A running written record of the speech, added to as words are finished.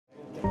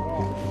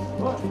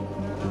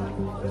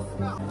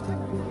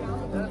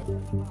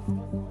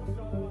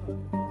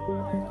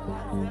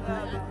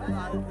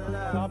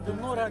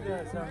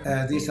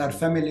These are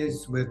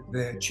families with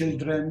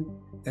children.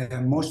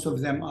 Most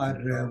of them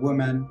are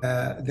women.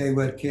 They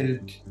were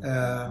killed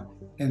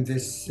in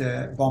this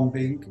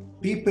bombing.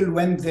 People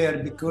went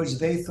there because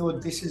they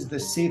thought this is the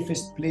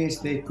safest place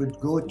they could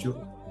go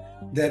to.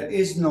 There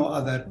is no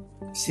other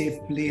safe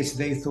place,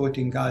 they thought,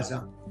 in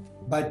Gaza.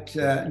 But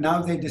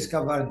now they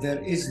discover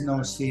there is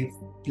no safe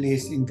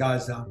place in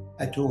Gaza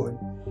at all.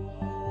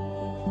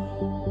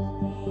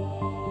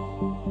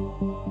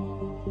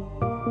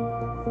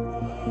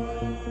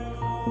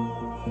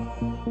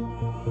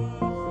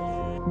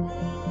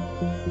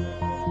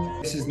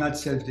 This is not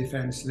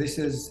self-defense. This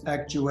is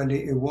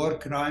actually a war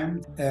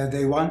crime.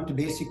 They want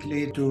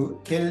basically to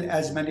kill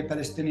as many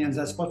Palestinians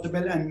as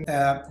possible, and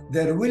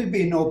there will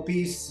be no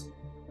peace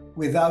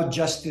without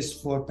justice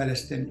for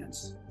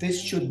Palestinians. This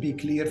should be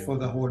clear for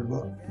the whole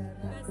world.